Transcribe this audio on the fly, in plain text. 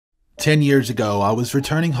10 years ago, I was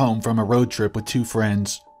returning home from a road trip with two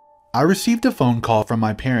friends. I received a phone call from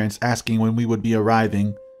my parents asking when we would be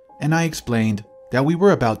arriving, and I explained that we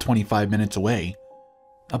were about 25 minutes away.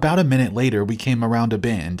 About a minute later, we came around a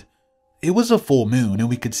bend. It was a full moon and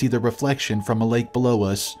we could see the reflection from a lake below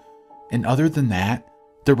us, and other than that,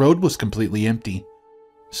 the road was completely empty.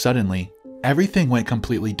 Suddenly, everything went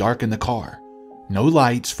completely dark in the car. No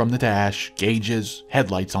lights from the dash, gauges,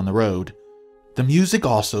 headlights on the road. The music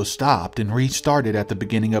also stopped and restarted at the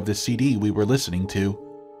beginning of the CD we were listening to.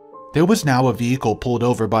 There was now a vehicle pulled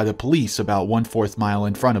over by the police about 1/4 mile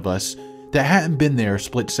in front of us that hadn't been there a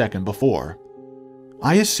split second before.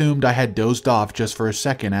 I assumed I had dozed off just for a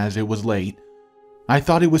second as it was late. I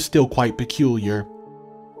thought it was still quite peculiar.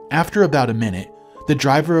 After about a minute, the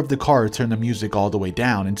driver of the car turned the music all the way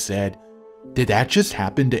down and said, "Did that just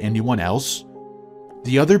happen to anyone else?"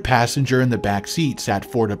 The other passenger in the back seat sat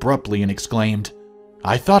forward abruptly and exclaimed,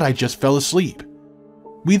 "I thought I just fell asleep."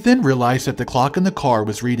 We then realized that the clock in the car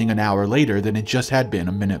was reading an hour later than it just had been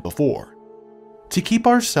a minute before. To keep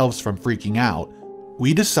ourselves from freaking out,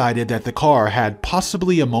 we decided that the car had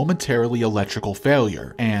possibly a momentarily electrical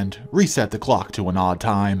failure and reset the clock to an odd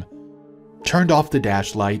time. Turned off the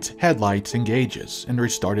dash lights, headlights, and gauges and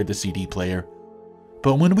restarted the CD player.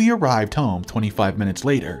 But when we arrived home 25 minutes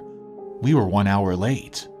later, we were 1 hour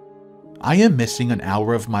late. I am missing an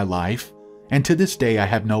hour of my life, and to this day I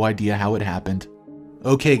have no idea how it happened.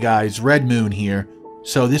 Okay guys, Red Moon here.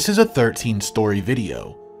 So this is a 13-story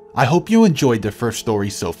video. I hope you enjoyed the first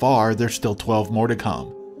story so far. There's still 12 more to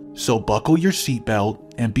come. So buckle your seatbelt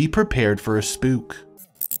and be prepared for a spook.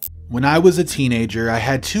 When I was a teenager, I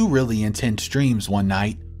had two really intense dreams one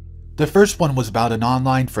night. The first one was about an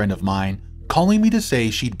online friend of mine calling me to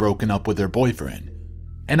say she'd broken up with her boyfriend.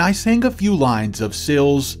 And I sang a few lines of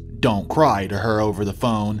Sill's "Don't Cry" to her over the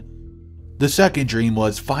phone. The second dream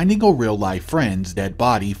was finding a real-life friend's dead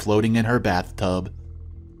body floating in her bathtub.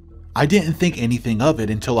 I didn't think anything of it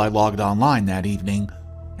until I logged online that evening,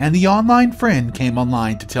 and the online friend came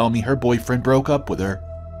online to tell me her boyfriend broke up with her.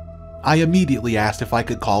 I immediately asked if I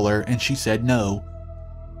could call her, and she said no.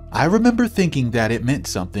 I remember thinking that it meant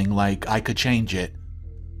something, like I could change it.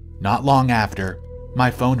 Not long after,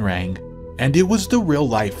 my phone rang, and it was the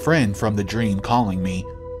real-life friend from the dream calling me.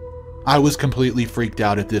 I was completely freaked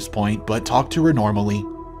out at this point, but talked to her normally.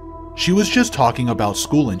 She was just talking about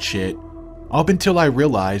school and shit, up until I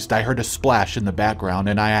realized I heard a splash in the background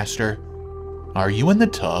and I asked her, "Are you in the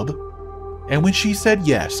tub?" And when she said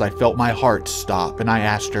yes, I felt my heart stop and I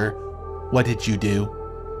asked her, "What did you do?"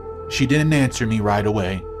 She didn't answer me right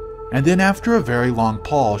away, and then after a very long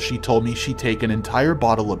pause, she told me she'd take an entire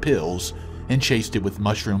bottle of pills and chased it with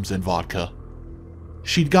mushrooms and vodka.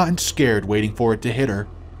 She'd gotten scared waiting for it to hit her,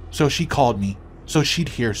 so she called me so she'd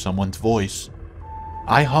hear someone's voice.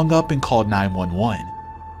 I hung up and called 911.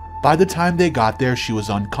 By the time they got there, she was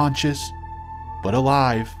unconscious, but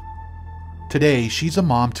alive. Today, she's a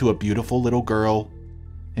mom to a beautiful little girl,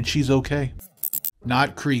 and she's okay.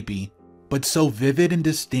 Not creepy, but so vivid and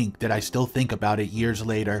distinct that I still think about it years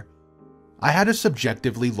later. I had a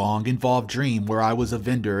subjectively long, involved dream where I was a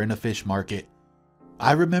vendor in a fish market.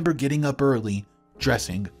 I remember getting up early,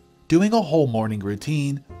 dressing, doing a whole morning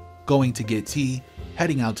routine, going to get tea,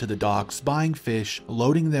 heading out to the docks, buying fish,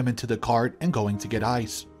 loading them into the cart, and going to get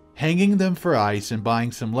ice, hanging them for ice and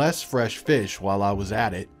buying some less fresh fish while I was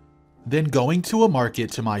at it, then going to a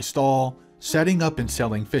market to my stall, setting up and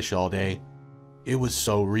selling fish all day. It was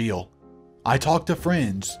so real. I talked to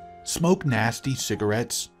friends, smoked nasty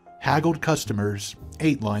cigarettes, haggled customers,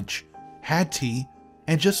 ate lunch, had tea,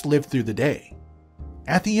 and just lived through the day.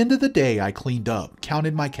 At the end of the day, I cleaned up,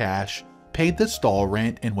 counted my cash, paid the stall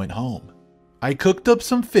rent, and went home. I cooked up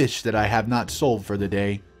some fish that I have not sold for the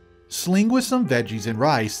day, sling with some veggies and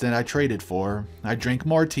rice that I traded for. I drank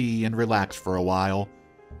more tea and relaxed for a while,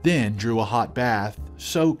 then drew a hot bath,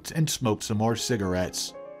 soaked, and smoked some more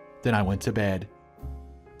cigarettes. Then I went to bed.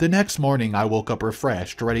 The next morning, I woke up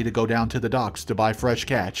refreshed, ready to go down to the docks to buy fresh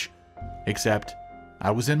catch. Except, I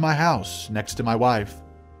was in my house, next to my wife.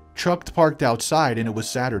 Truck parked outside and it was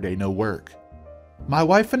Saturday, no work. My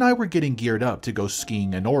wife and I were getting geared up to go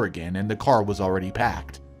skiing in Oregon and the car was already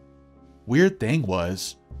packed. Weird thing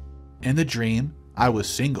was, in the dream, I was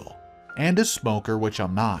single, and a smoker, which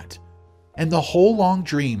I'm not. And the whole long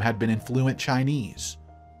dream had been in fluent Chinese.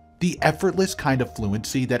 The effortless kind of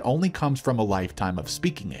fluency that only comes from a lifetime of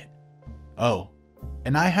speaking it. Oh,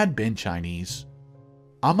 and I had been Chinese.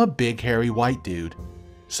 I'm a big hairy white dude,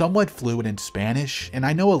 somewhat fluent in Spanish, and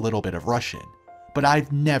I know a little bit of Russian, but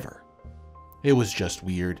I've never. It was just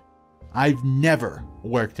weird. I've never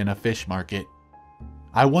worked in a fish market.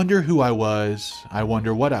 I wonder who I was. I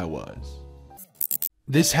wonder what I was.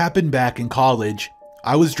 This happened back in college.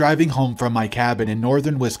 I was driving home from my cabin in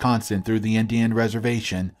northern Wisconsin through the Indian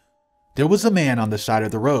reservation. There was a man on the side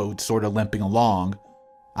of the road, sort of limping along.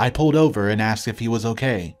 I pulled over and asked if he was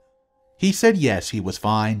okay. He said yes, he was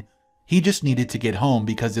fine. He just needed to get home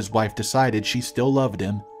because his wife decided she still loved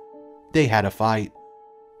him. They had a fight.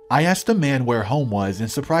 I asked the man where home was,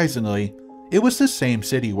 and surprisingly, it was the same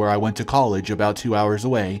city where I went to college about 2 hours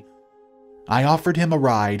away. I offered him a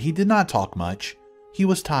ride. He did not talk much. He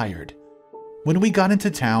was tired. When we got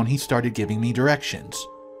into town, he started giving me directions.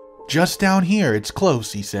 "Just down here, it's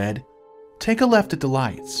close," he said. "Take a left at the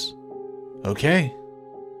lights." "Okay."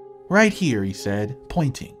 "Right here," he said,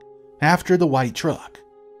 pointing, "after the white truck."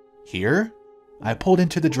 "Here?" I pulled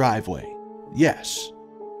into the driveway. "Yes."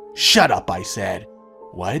 "Shut up," I said.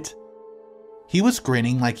 "What?" He was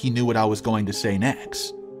grinning like he knew what I was going to say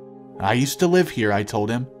next. "I used to live here," I told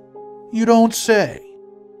him. "You don't say."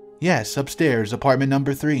 "Yes, upstairs, apartment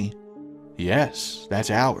number 3. "Yes, that's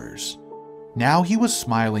ours." Now he was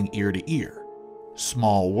smiling ear to ear.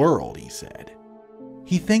 "Small world," he said.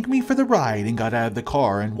 He thanked me for the ride and got out of the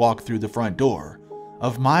car and walked through the front door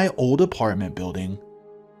of my old apartment building.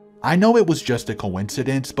 I know it was just a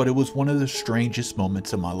coincidence, but it was one of the strangest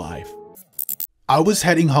moments of my life. I was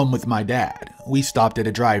heading home with my dad. We stopped at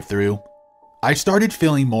a drive-thru. I started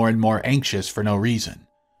feeling more and more anxious for no reason,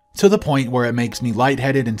 to the point where it makes me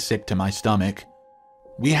lightheaded and sick to my stomach.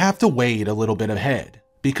 We have to wait a little bit ahead,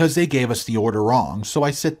 because they gave us the order wrong, so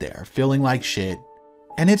I sit there, feeling like shit,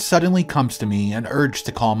 and it suddenly comes to me an urge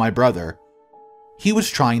to call my brother. He was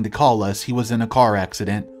trying to call us. He was in a car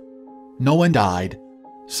accident. No one died.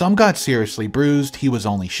 Some got seriously bruised. He was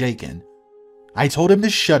only shaken. I told him to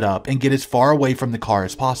shut up and get as far away from the car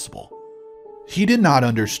as possible. He did not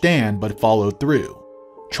understand but followed through,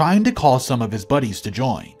 trying to call some of his buddies to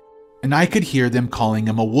join, and I could hear them calling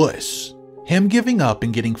him a wuss, him giving up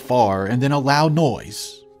and getting far, and then a loud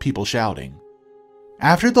noise, people shouting.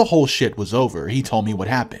 After the whole shit was over, he told me what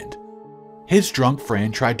happened. His drunk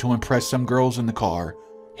friend tried to impress some girls in the car,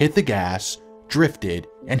 hit the gas, drifted,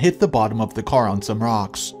 and hit the bottom of the car on some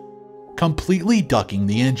rocks, completely ducking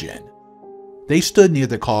the engine. They stood near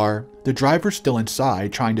the car, the driver still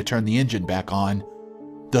inside trying to turn the engine back on.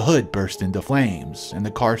 The hood burst into flames, and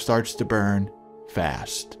the car starts to burn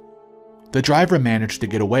fast. The driver managed to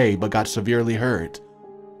get away but got severely hurt.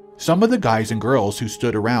 Some of the guys and girls who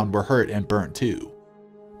stood around were hurt and burnt too,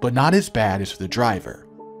 but not as bad as the driver.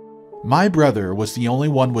 My brother was the only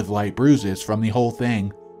one with light bruises from the whole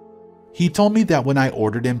thing. He told me that when I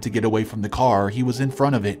ordered him to get away from the car, he was in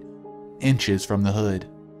front of it, inches from the hood.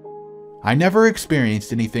 I never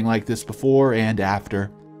experienced anything like this before and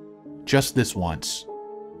after. Just this once.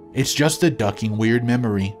 It's just a ducking weird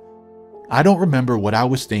memory. I don't remember what I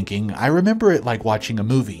was thinking. I remember it like watching a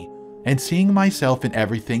movie and seeing myself in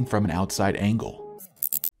everything from an outside angle.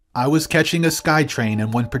 I was catching a SkyTrain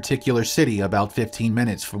in one particular city about 15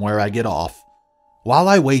 minutes from where I get off. While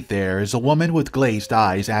I wait, there is a woman with glazed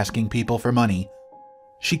eyes asking people for money.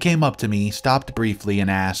 She came up to me, stopped briefly,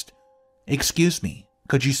 and asked, "Excuse me,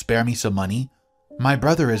 could you spare me some money? My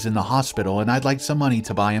brother is in the hospital and I'd like some money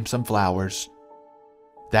to buy him some flowers."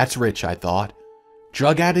 That's rich, I thought.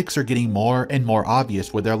 Drug addicts are getting more and more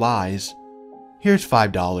obvious with their lies. "Here's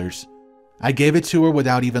 $5. I gave it to her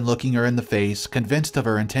without even looking her in the face, convinced of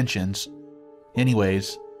her intentions.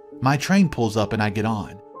 Anyways, my train pulls up and I get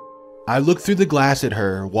on. I look through the glass at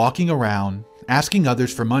her, walking around, asking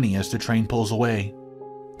others for money as the train pulls away.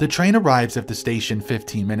 The train arrives at the station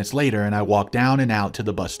 15 minutes later and I walk down and out to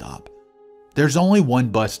the bus stop. There's only one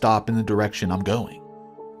bus stop in the direction I'm going.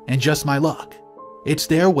 And just my luck, it's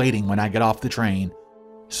there waiting when I get off the train.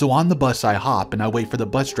 So on the bus I hop and I wait for the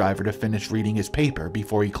bus driver to finish reading his paper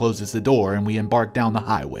before he closes the door and we embark down the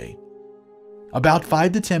highway. About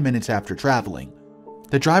 5 to 10 minutes after traveling,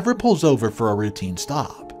 the driver pulls over for a routine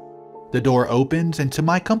stop. The door opens and to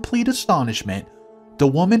my complete astonishment, the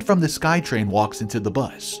woman from the SkyTrain walks into the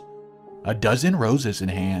bus, a dozen roses in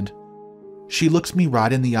hand. She looks me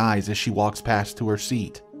right in the eyes as she walks past to her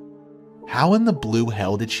seat. How in the blue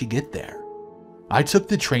hell did she get there? I took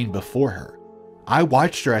the train before her. I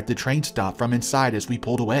watched her at the train stop from inside as we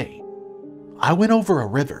pulled away. I went over a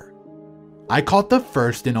river. I caught the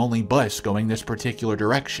first and only bus going this particular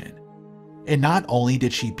direction. And not only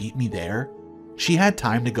did she beat me there, she had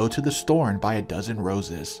time to go to the store and buy a dozen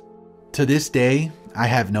roses. To this day, I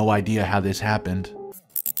have no idea how this happened.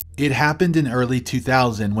 It happened in early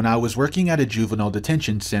 2000 when I was working at a juvenile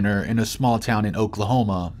detention center in a small town in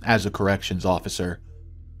Oklahoma as a corrections officer.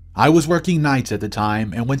 I was working nights at the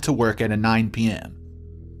time and went to work at 9 p.m.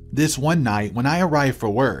 This one night, when I arrived for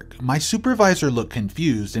work, my supervisor looked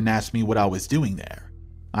confused and asked me what I was doing there.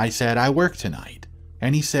 I said I work tonight,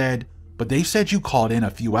 and he said, "But they said you called in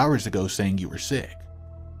a few hours ago saying you were sick."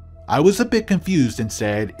 I was a bit confused and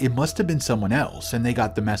said it must have been someone else and they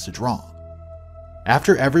got the message wrong.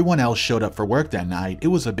 After everyone else showed up for work that night, it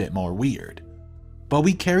was a bit more weird. But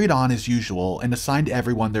we carried on as usual and assigned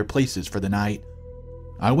everyone their places for the night.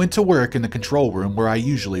 I went to work in the control room where I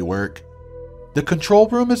usually work. The control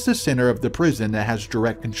room is the center of the prison that has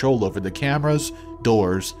direct control over the cameras,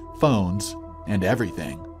 doors, phones, and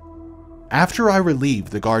everything. After I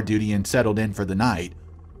relieved the guard duty and settled in for the night,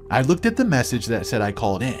 I looked at the message that said I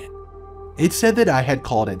called in. It said that I had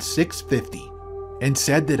called at 6:50 and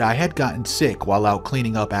said that I had gotten sick while out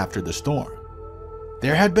cleaning up after the storm.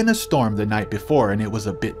 There had been a storm the night before and it was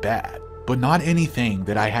a bit bad, but not anything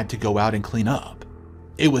that I had to go out and clean up.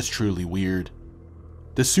 It was truly weird.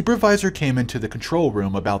 The supervisor came into the control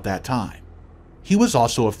room about that time. He was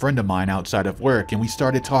also a friend of mine outside of work and we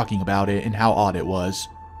started talking about it and how odd it was.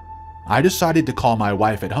 I decided to call my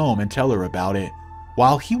wife at home and tell her about it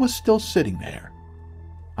while he was still sitting there.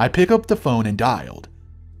 I picked up the phone and dialed.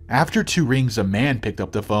 After 2 rings, a man picked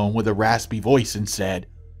up the phone with a raspy voice and said,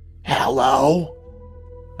 "Hello?"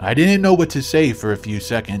 I didn't know what to say for a few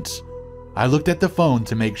seconds. I looked at the phone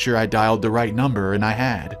to make sure I dialed the right number and I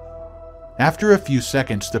had. After a few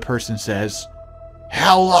seconds, the person says,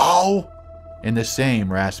 "Hello?" in the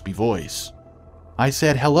same raspy voice. I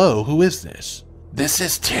said, "Hello, who is this?" "This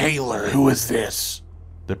is Taylor, who is this?"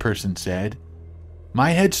 the person said.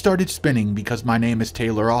 My head started spinning because my name is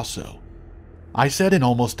Taylor also. I said in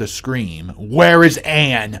almost a scream, "Where is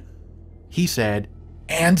Anne?" He said,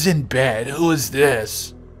 "Anne's in bed, who is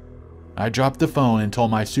this?" I dropped the phone and told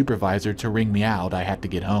my supervisor to ring me out. I had to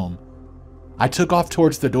get home. I took off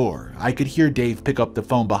towards the door. I could hear Dave pick up the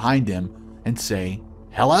phone behind him and say,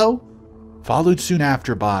 "Hello?" Followed soon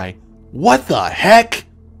after by, "What the heck?"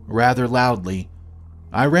 rather loudly.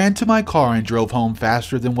 I ran to my car and drove home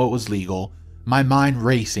faster than what was legal, my mind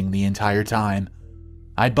racing the entire time.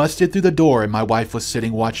 I busted through the door and my wife was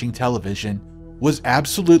sitting watching television, was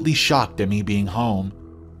absolutely shocked at me being home.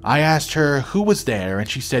 I asked her who was there and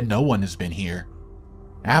she said no one has been here.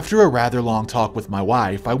 After a rather long talk with my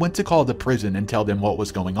wife, I went to call the prison and tell them what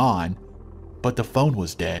was going on, but the phone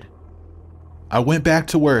was dead. I went back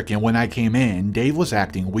to work and when I came in, Dave was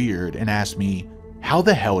acting weird and asked me, "How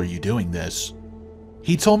the hell are you doing this?"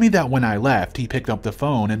 He told me that when I left, he picked up the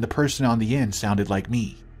phone and the person on the end sounded like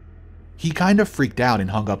me. He kind of freaked out and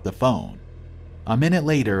hung up the phone. A minute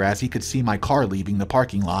later, as he could see my car leaving the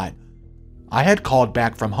parking lot, I had called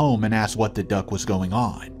back from home and asked what the duck was going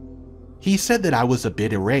on. He said that I was a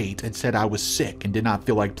bit irate and said I was sick and did not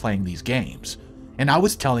feel like playing these games, and I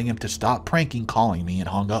was telling him to stop pranking calling me and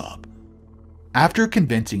hung up. After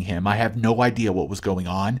convincing him I have no idea what was going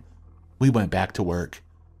on, we went back to work.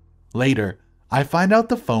 Later, I find out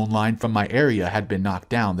the phone line from my area had been knocked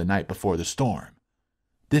down the night before the storm.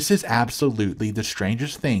 This is absolutely the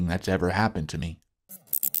strangest thing that's ever happened to me.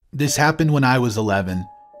 This happened when I was 11.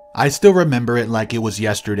 I still remember it like it was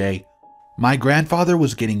yesterday. My grandfather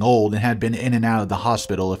was getting old and had been in and out of the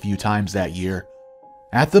hospital a few times that year.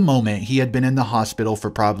 At the moment, he had been in the hospital for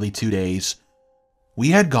probably 2 days.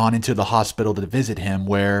 We had gone into the hospital to visit him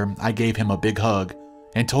where I gave him a big hug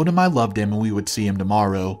and told him I loved him and we would see him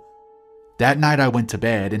tomorrow. That night I went to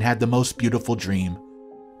bed and had the most beautiful dream.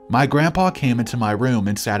 My grandpa came into my room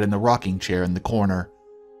and sat in the rocking chair in the corner.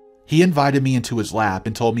 He invited me into his lap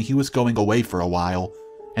and told me he was going away for a while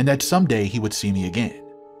and that someday he would see me again.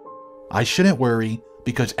 I shouldn't worry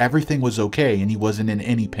because everything was okay and he wasn't in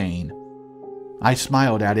any pain. I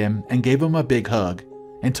smiled at him and gave him a big hug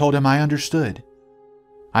and told him I understood.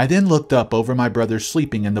 I then looked up over my brother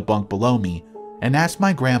sleeping in the bunk below me and asked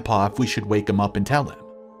my grandpa if we should wake him up and tell him.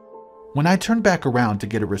 When I turned back around to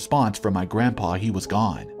get a response from my grandpa, he was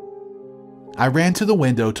gone. I ran to the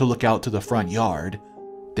window to look out to the front yard.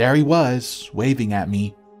 There he was, waving at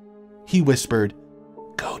me. He whispered,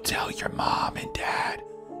 "Go tell your mom and dad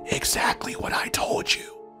exactly what I told you."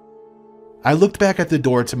 I looked back at the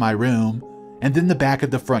door to my room, and then the back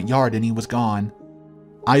of the front yard and he was gone.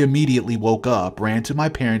 I immediately woke up, ran to my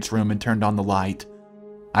parents' room and turned on the light.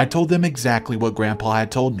 I told them exactly what Grandpa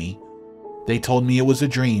had told me. They told me it was a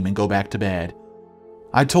dream and go back to bed.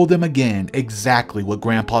 I told them again exactly what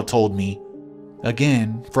Grandpa told me.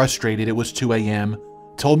 Again, frustrated, it was 2 a.m.,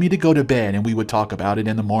 told me to go to bed and we would talk about it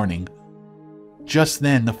in the morning. Just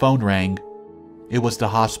then the phone rang. It was the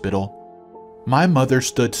hospital. My mother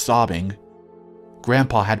stood sobbing.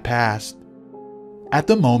 Grandpa had passed. At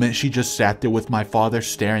the moment, she just sat there with my father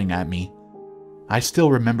staring at me. I still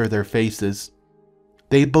remember their faces.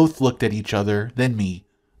 They both looked at each other, then me,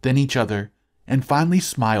 then each other, and finally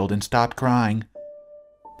smiled and stopped crying.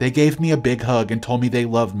 They gave me a big hug and told me they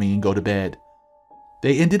loved me and go to bed.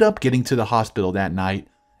 They ended up getting to the hospital that night,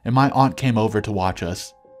 and my aunt came over to watch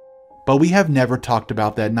us. But we have never talked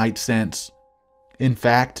about that night since. In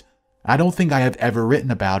fact, I don't think I have ever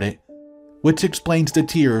written about it, which explains the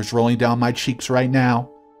tears rolling down my cheeks right now.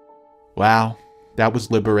 Wow, that was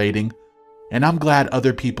liberating, and I'm glad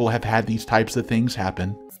other people have had these types of things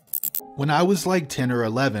happen. When I was like 10 or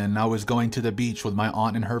 11, I was going to the beach with my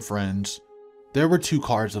aunt and her friends. There were 2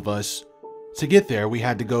 cars of us. To get there, we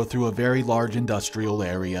had to go through a very large industrial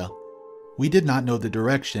area. We did not know the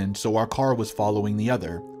direction, so our car was following the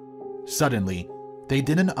other. Suddenly, they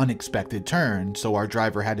did an unexpected turn, so our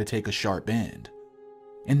driver had to take a sharp bend.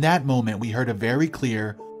 In that moment, we heard a very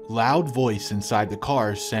clear, loud voice inside the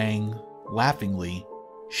car saying, laughingly,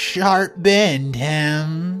 "Sharp bend,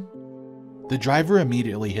 him." The driver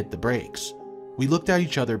immediately hit the brakes. We looked at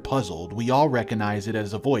each other puzzled. We all recognized it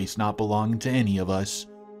as a voice not belonging to any of us.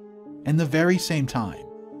 And the very same time,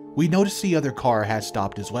 we noticed the other car had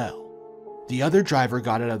stopped as well. The other driver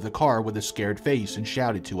got out of the car with a scared face and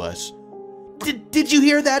shouted to us, Did you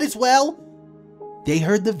hear that as well?" They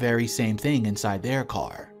heard the very same thing inside their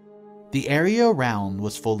car. The area around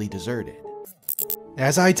was fully deserted.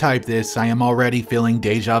 As I type this, I am already feeling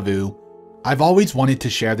deja vu. I've always wanted to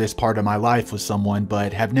share this part of my life with someone,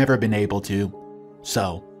 but have never been able to.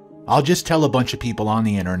 So, I'll just tell a bunch of people on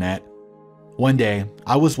the internet. One day,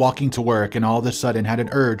 I was walking to work and all of a sudden had an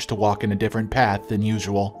urge to walk in a different path than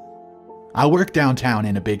usual. I work downtown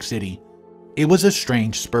in a big city. It was a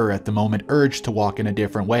strange spur at the moment urge to walk in a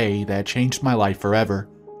different way that changed my life forever.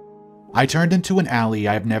 I turned into an alley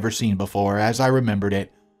I've never seen before as I remembered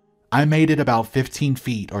it. I made it about 15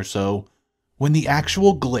 feet or so when the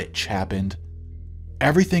actual glitch happened.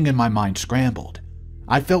 Everything in my mind scrambled.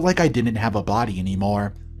 I felt like I didn't have a body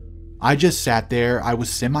anymore. I just sat there. I was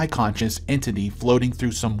a semi-conscious entity floating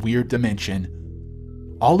through some weird dimension.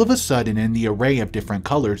 All of a sudden, in the array of different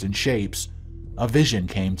colors and shapes, a vision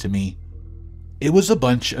came to me. It was a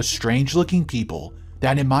bunch of strange-looking people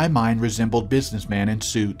that in my mind resembled businessmen in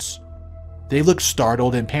suits. They looked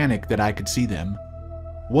startled and panicked that I could see them.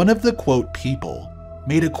 One of the quote people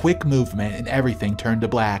made a quick movement and everything turned to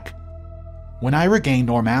black. When I regained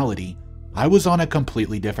normality, I was on a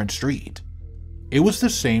completely different street. It was the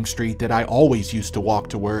same street that I always used to walk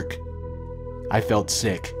to work. I felt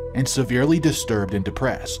sick and severely disturbed and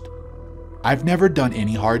depressed. I've never done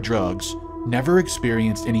any hard drugs, never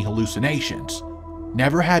experienced any hallucinations,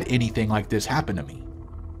 never had anything like this happen to me.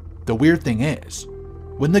 The weird thing is,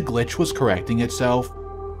 when the glitch was correcting itself,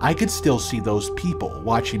 I could still see those people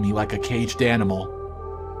watching me like a caged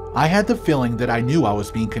animal. I had the feeling that I knew I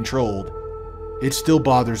was being controlled. It still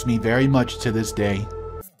bothers me very much to this day.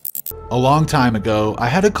 A long time ago, I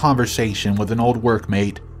had a conversation with an old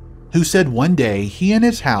workmate who said one day he in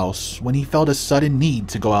his house when he felt a sudden need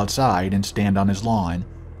to go outside and stand on his lawn.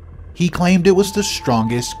 He claimed it was the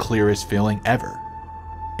strongest, clearest feeling ever.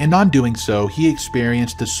 And on doing so, he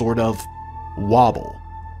experienced a sort of wobble.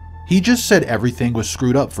 He just said everything was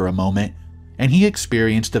screwed up for a moment, and he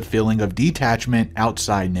experienced a feeling of detachment,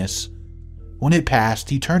 outsideness. When it passed,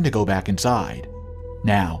 he turned to go back inside.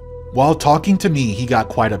 Now, while talking to me, he got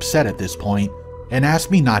quite upset at this point and asked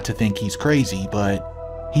me not to think he's crazy, but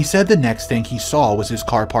he said the next thing he saw was his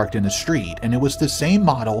car parked in the street, and it was the same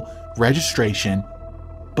model, registration,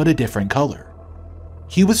 but a different color.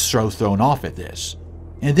 He was so thrown off at this,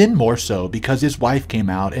 and then more so because his wife came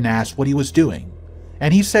out and asked what he was doing,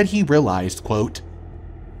 and he said he realized, quote,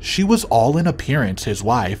 she was all in appearance his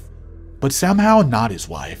wife, but somehow not his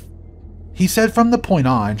wife. He said from the point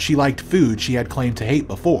on, she liked food she had claimed to hate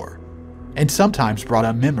before, and sometimes brought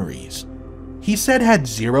up memories. He said had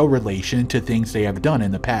zero relation to things they have done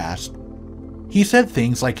in the past. He said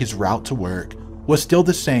things like his route to work was still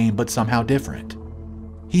the same but somehow different.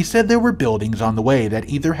 He said there were buildings on the way that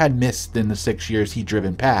either had missed in the 6 years he'd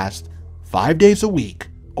driven past, 5 days a week,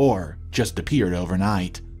 or just appeared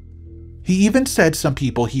overnight. He even said some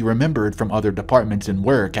people he remembered from other departments in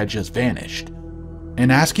work had just vanished,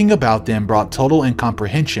 and asking about them brought total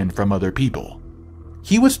incomprehension from other people.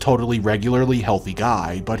 He was totally regularly healthy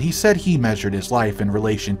guy, but he said he measured his life in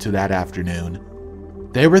relation to that afternoon.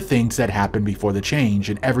 There were things that happened before the change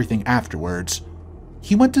and everything afterwards.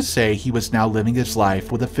 He went to say he was now living his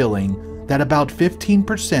life with a feeling that about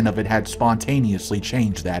 15% of it had spontaneously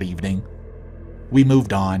changed that evening. We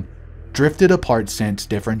moved on, drifted apart since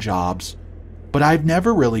different jobs, but I've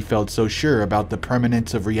never really felt so sure about the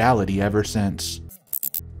permanence of reality ever since.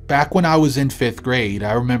 Back when I was in 5th grade,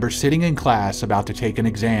 I remember sitting in class about to take an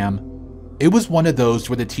exam. It was one of those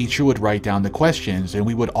where the teacher would write down the questions and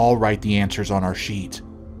we would all write the answers on our sheet.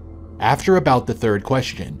 After about the third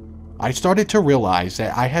question, I started to realize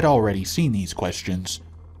that I had already seen these questions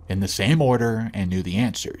in the same order and knew the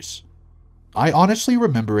answers. I honestly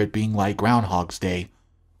remember it being like Groundhog's Day,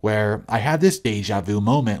 where I had this deja vu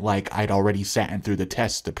moment like I'd already sat through the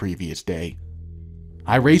test the previous day.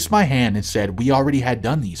 I raised my hand and said we already had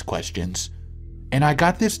done these questions, and I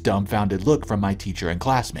got this dumbfounded look from my teacher and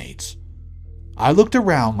classmates. I looked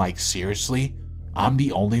around like, seriously? I'm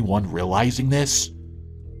the only one realizing this?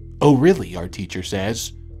 Oh really, our teacher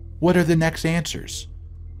says. What are the next answers?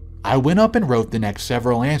 I went up and wrote the next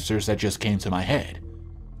several answers that just came to my head.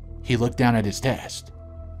 He looked down at his test,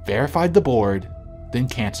 verified the board, then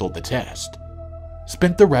canceled the test.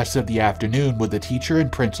 Spent the rest of the afternoon with the teacher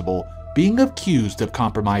and principal being accused of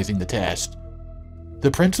compromising the test.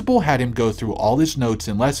 The principal had him go through all his notes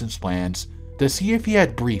and lessons plans to see if he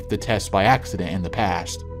had briefed the test by accident in the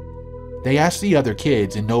past. They asked the other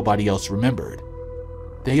kids and nobody else remembered.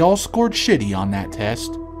 They all scored shitty on that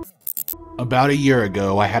test. About a year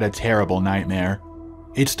ago, I had a terrible nightmare.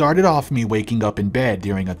 It started off me waking up in bed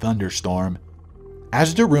during a thunderstorm.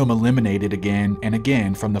 As the room illuminated again and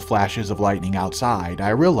again from the flashes of lightning outside, I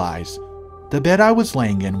realized the bed I was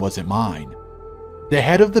laying in wasn't mine. The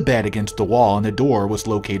head of the bed against the wall and the door was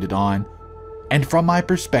located on, and from my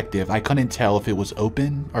perspective, I couldn't tell if it was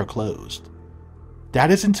open or closed. That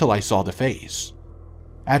is until I saw the face.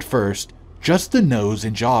 At first, just the nose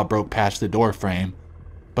and jaw broke past the door frame,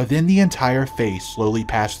 but then the entire face slowly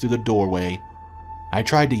passed through the doorway. I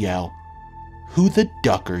tried to yell, "Who the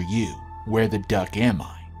duck are you? Where the duck am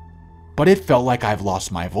I?" But it felt like I've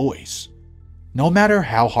lost my voice. No matter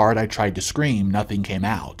how hard I tried to scream, nothing came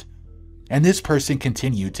out. And this person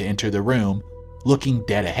continued to enter the room, looking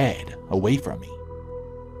dead ahead, away from me.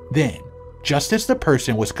 Then, just as the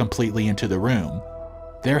person was completely into the room,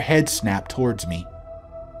 their head snapped towards me.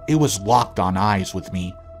 It was locked on eyes with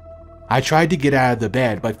me. I tried to get out of the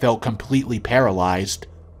bed but felt completely paralyzed.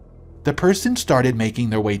 The person started making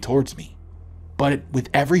their way towards me, but with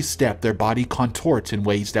every step their body contorts in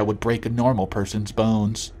ways that would break a normal person's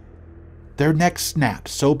bones. Their neck snapped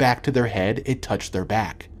so back to their head it touched their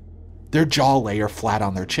back. Their jaw lay flat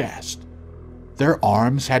on their chest. Their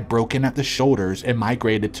arms had broken at the shoulders and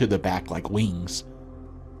migrated to the back like wings.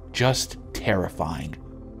 Just terrifying.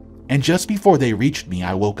 And just before they reached me,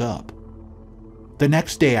 I woke up. The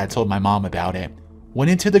next day I told my mom about it, went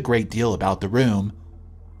into the great deal about the room.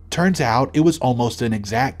 Turns out it was almost an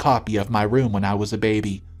exact copy of my room when I was a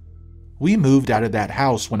baby. We moved out of that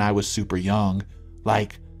house when I was super young.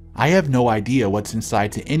 Like, I have no idea what's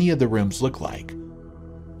inside to any of the rooms look like.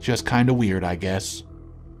 Just kinda weird, I guess.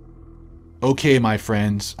 Okay, my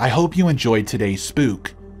friends, I hope you enjoyed today's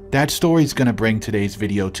spook. That story's gonna bring today's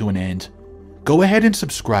video to an end. Go ahead and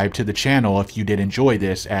subscribe to the channel if you did enjoy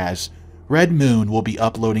this, as Red Moon will be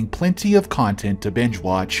uploading plenty of content to binge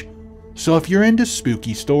watch. So if you're into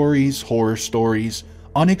spooky stories, horror stories,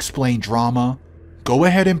 unexplained drama, go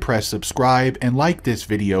ahead and press subscribe and like this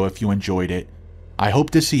video if you enjoyed it. I hope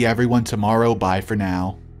to see everyone tomorrow. Bye for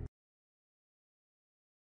now.